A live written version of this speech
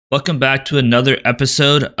Welcome back to another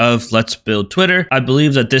episode of Let's Build Twitter. I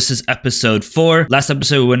believe that this is episode 4. Last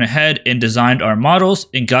episode we went ahead and designed our models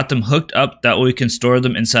and got them hooked up. That way we can store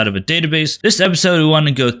them inside of a database. This episode we want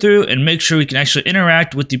to go through and make sure we can actually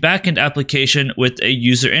interact with the backend application with a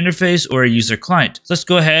user interface or a user client. So let's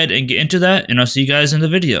go ahead and get into that, and I'll see you guys in the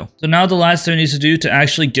video. So now the last thing we need to do to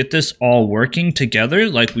actually get this all working together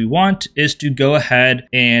like we want is to go ahead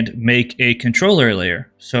and make a controller layer.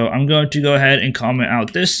 So I'm going to go ahead and comment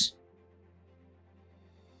out this.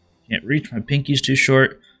 Can't reach, my pinky's too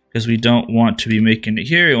short because we don't want to be making it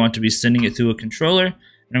here. We want to be sending it through a controller.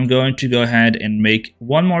 And I'm going to go ahead and make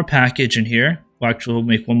one more package in here. Well, actually, we'll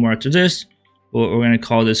make one more after this. We're going to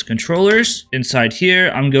call this controllers. Inside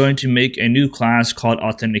here, I'm going to make a new class called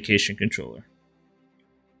Authenticationcontroller.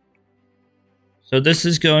 So this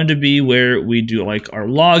is going to be where we do like our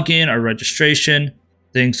login, our registration,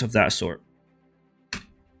 things of that sort.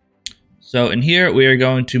 So in here, we are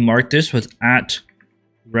going to mark this with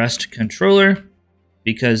 @REST_controller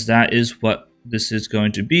because that is what this is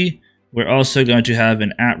going to be. We're also going to have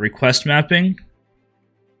an @request mapping.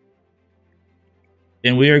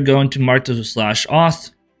 And we are going to mark this with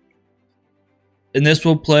 /auth. And this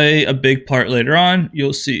will play a big part later on,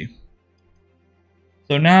 you'll see.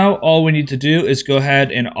 So now all we need to do is go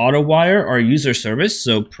ahead and auto wire our user service.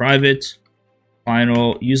 So private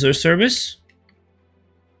final user service.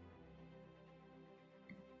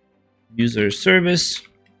 User service,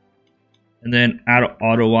 and then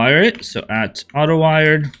auto wire it. So @auto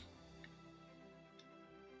wired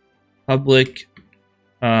public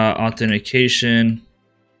authentication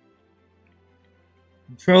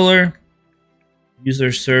controller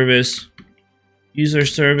user service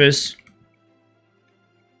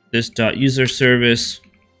this dot user service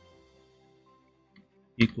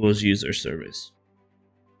equals user service.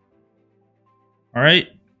 All right.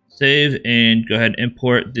 Save and go ahead and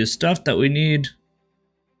import this stuff that we need.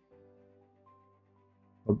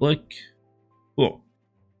 Public. Cool.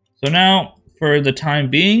 So now for the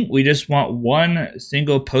time being, we just want one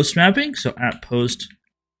single post mapping. So @post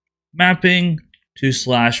mapping to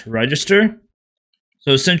 /register.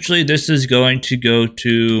 So essentially this is going to go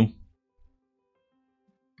to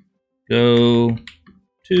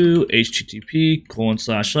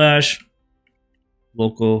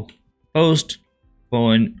http://localhost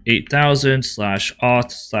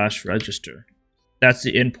 8000/auth/register. That's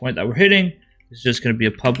the endpoint that we're hitting. It's just going to be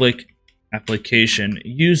a public application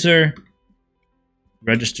user,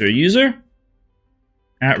 register user.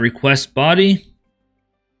 @request body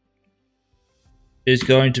is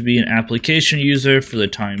going to be an application user for the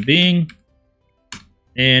time being.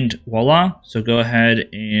 And voila. So go ahead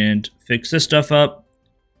and fix this stuff up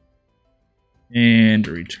and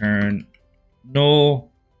return null.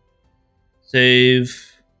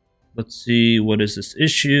 Save. Let's see, what is this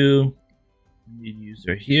issue? Need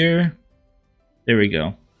user here. There we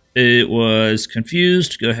go. It was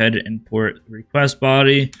confused. Go ahead and import request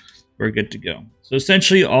body. We're good to go. So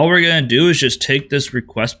essentially all we're going to do is just take this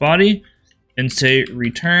request body and say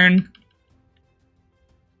return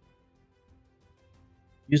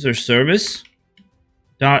user service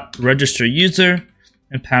dot register user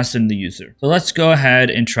and pass in the user. So let's go ahead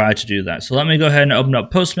and try to do that. So let me go ahead and open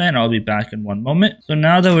up Postman. I'll be back in one moment. So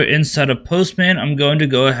now that we're inside of Postman, I'm going to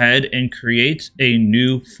go ahead and create a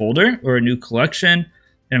new folder or a new collection.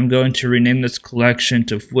 And I'm going to rename this collection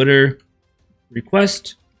to Twitter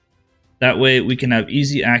request. That way we can have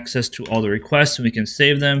easy access to all the requests and we can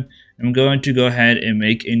save them. I'm going to go ahead and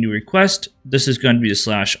make a new request. This is going to be a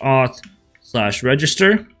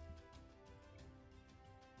 /auth/register.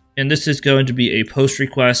 And this is going to be a post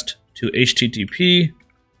request to http://localhost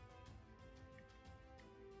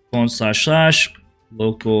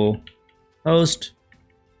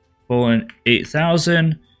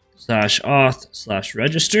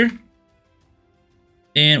 8000/auth/register.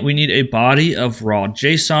 And we need a body of raw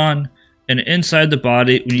JSON. And inside the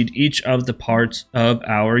body, we need each of the parts of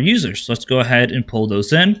our users. So let's go ahead and pull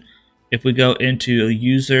those in. If we go into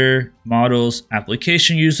user models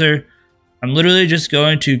application user, I'm literally just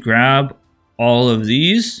going to grab all of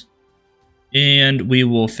these and we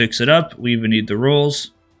will fix it up. We even need the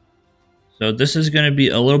roles. So this is going to be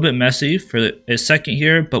a little bit messy for a second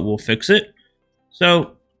here, but we'll fix it.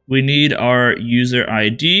 So we need our user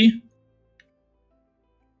ID.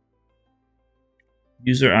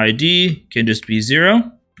 User ID can just be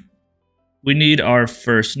 0. We need our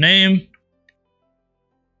first name.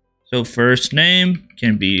 So first name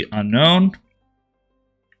can be unknown.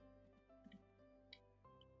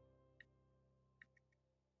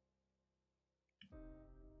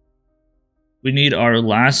 We need our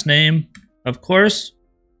last name, of course.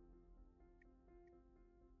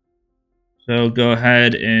 So go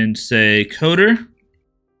ahead and say Koder.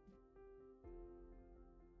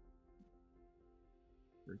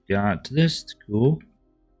 Forgot this. Cool.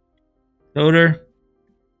 Koder.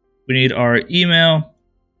 We need our email.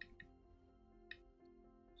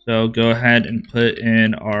 So go ahead and put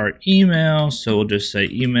in our email. So we'll just say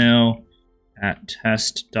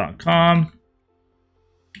email@test.com.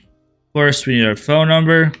 Of course, we need our phone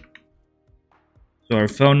number. So our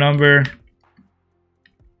phone number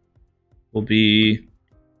will be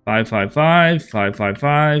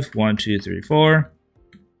 555-555-1234.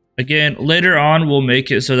 Again, later on, we'll make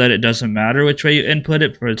it so that it doesn't matter which way you input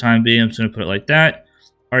it. For the time being, I'm just going to put it like that.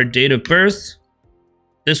 Our date of birth.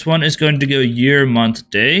 This one is going to go year, month,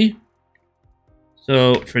 day.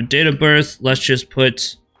 So for date of birth, let's just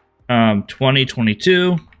put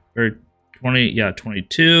 2022 or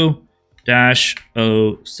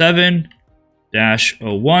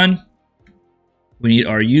 22-07-01. We need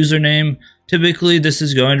our username. Typically, this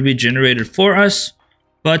is going to be generated for us,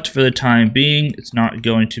 but for the time being, it's not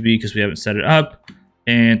going to be because we haven't set it up.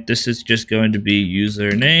 And this is just going to be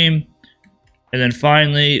username. And then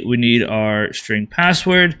finally, we need our string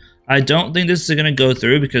password. I don't think this is going to go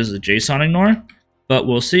through because of the JSON ignore, but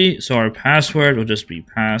we'll see. So our password will just be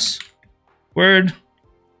password.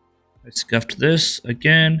 I scuffed this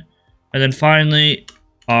again. And then finally,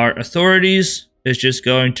 our authorities is just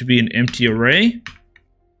going to be an empty array.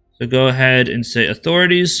 So go ahead and say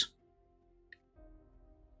authorities.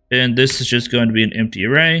 And this is just going to be an empty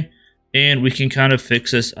array. And we can kind of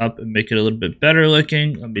fix this up and make it a little bit better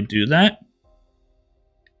looking. Let me do that.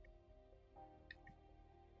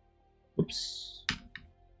 Oops.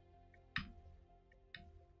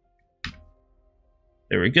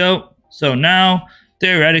 There we go. So now,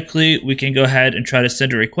 theoretically, we can go ahead and try to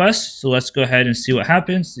send a request. So let's go ahead and see what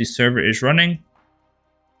happens. The server is running.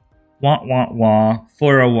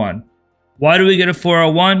 401. Why do we get a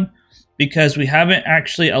 401? Because we haven't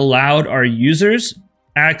actually allowed our users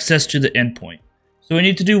access to the endpoint. So we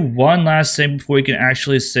need to do one last thing before we can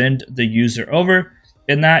actually send the user over.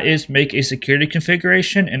 And that is make a security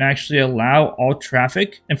configuration and actually allow all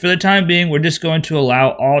traffic. And for the time being, we're just going to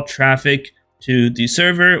allow all traffic to the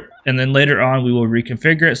server. And then later on, we will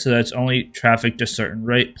reconfigure it so that it's only traffic to certain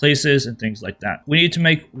places and things like that. We need to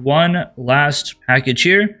make one last package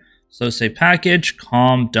here. So say package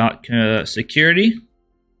com.security.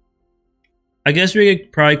 I guess we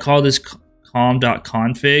could probably call this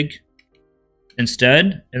com.config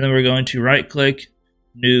instead. And then we're going to right click,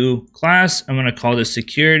 new class. I'm going to call this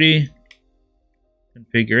security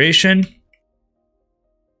configuration.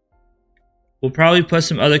 We'll probably put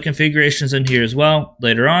some other configurations in here as well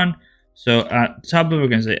later on. So at the top of it, we're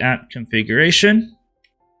going to say at configuration,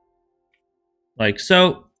 like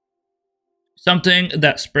so. Something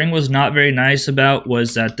that Spring was not very nice about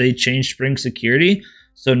was that they changed Spring security.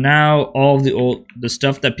 So now all of the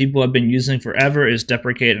stuff that people have been using forever is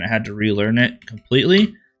deprecated, and I had to relearn it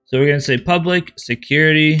completely. So we're going to say public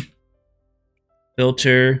security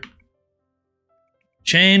filter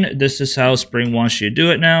chain. This is how Spring wants you to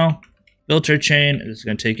do it now. Filter chain is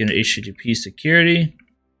going to take in HTTP security.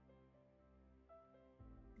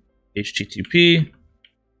 HTTP.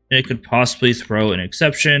 And it could possibly throw an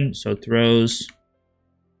exception. So throws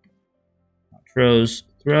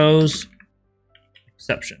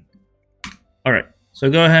exception. All right. So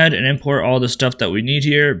go ahead and import all the stuff that we need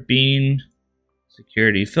here. Bean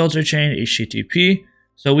security filter chain, HTTP.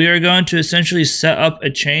 So we are going to essentially set up a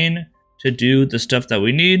chain to do the stuff that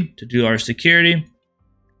we need to do our security.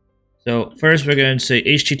 So first we're going to say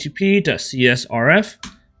http.csrf.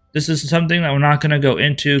 This is something that we're not going to go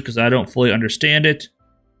into because I don't fully understand it,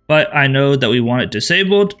 but I know that we want it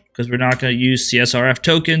disabled because we're not going to use CSRF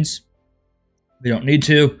tokens. We don't need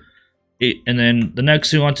to. And then the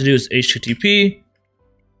next thing we want to do is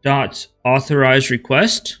http.authorize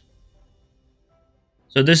request.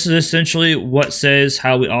 So this is essentially what says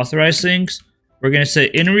how we authorize things. We're going to say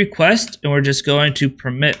in request, and we're just going to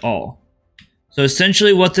permit all. So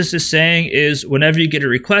essentially what this is saying is whenever you get a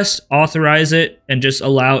request, authorize it and just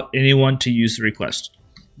allow anyone to use the request.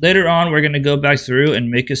 Later on, we're going to go back through and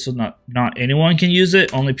make it so not anyone can use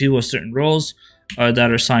it, only people with certain roles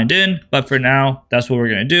that are signed in. But for now, that's what we're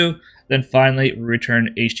going to do. Then finally,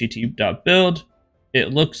 return http.build.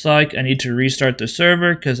 It looks like I need to restart the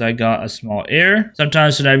server because I got a small error.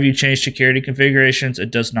 Sometimes whenever you change security configurations,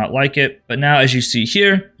 it does not like it. But now as you see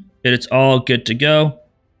here, it's all good to go.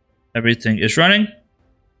 Everything is running.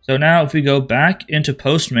 So now if we go back into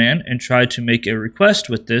Postman and try to make a request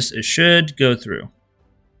with this, it should go through.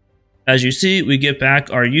 As you see, we get back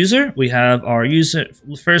our user. We have our user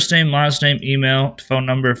first name, last name, email, phone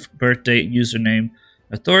number, birth date, username,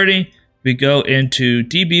 authority. we go into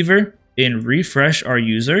dbeaver and refresh our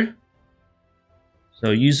user.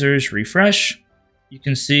 So users refresh. You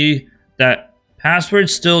can see that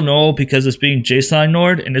password's still null because it's being JSON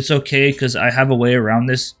ignored, and it's okay because I have a way around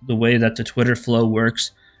this, the way that the Twitter flow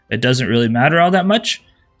works. It doesn't really matter all that much.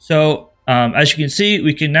 So as you can see,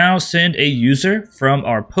 we can now send a user from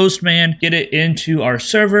our Postman, get it into our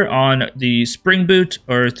server on the Spring Boot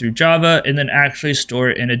or through Java, and then actually store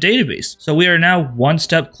it in a database. So we are now one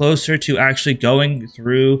step closer to actually going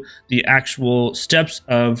through the actual steps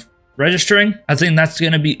of registering. I think that's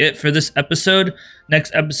going to be it for this episode.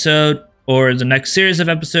 Next episode, or the next series of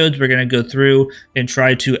episodes, we're going to go through and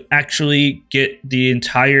try to actually get the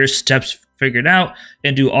entire steps figured out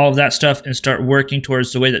and do all of that stuff and start working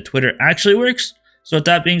towards the way that Twitter actually works. So with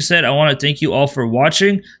that being said, I want to thank you all for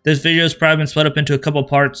watching. This video has probably been split up into a couple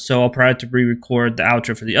parts, so I'll probably have to re-record the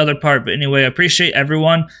outro for the other part. But anyway, I appreciate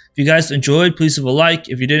everyone. If you guys enjoyed, please leave a like.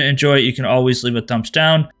 If you didn't enjoy it, you can always leave a thumbs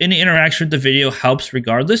down. Any interaction with the video helps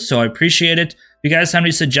regardless, so I appreciate it. If you guys have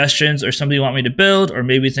any suggestions or something you want me to build, or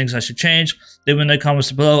maybe things I should change, leave them in the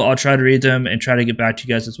comments below. I'll try to read them and try to get back to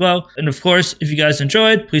you guys as well. And of course, if you guys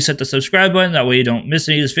enjoyed, please hit the subscribe button. That way you don't miss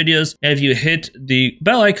any of these videos. And if you hit the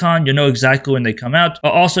bell icon, you'll know exactly when they come out.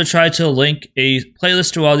 I'll also try to link a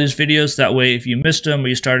playlist to all these videos. That way, if you missed them or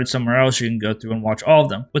you started somewhere else, you can go through and watch all of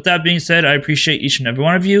them. With that being said, I appreciate each and every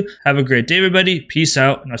one of you. Have a great day, everybody. Peace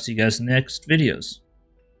out, and I'll see you guys in the next videos.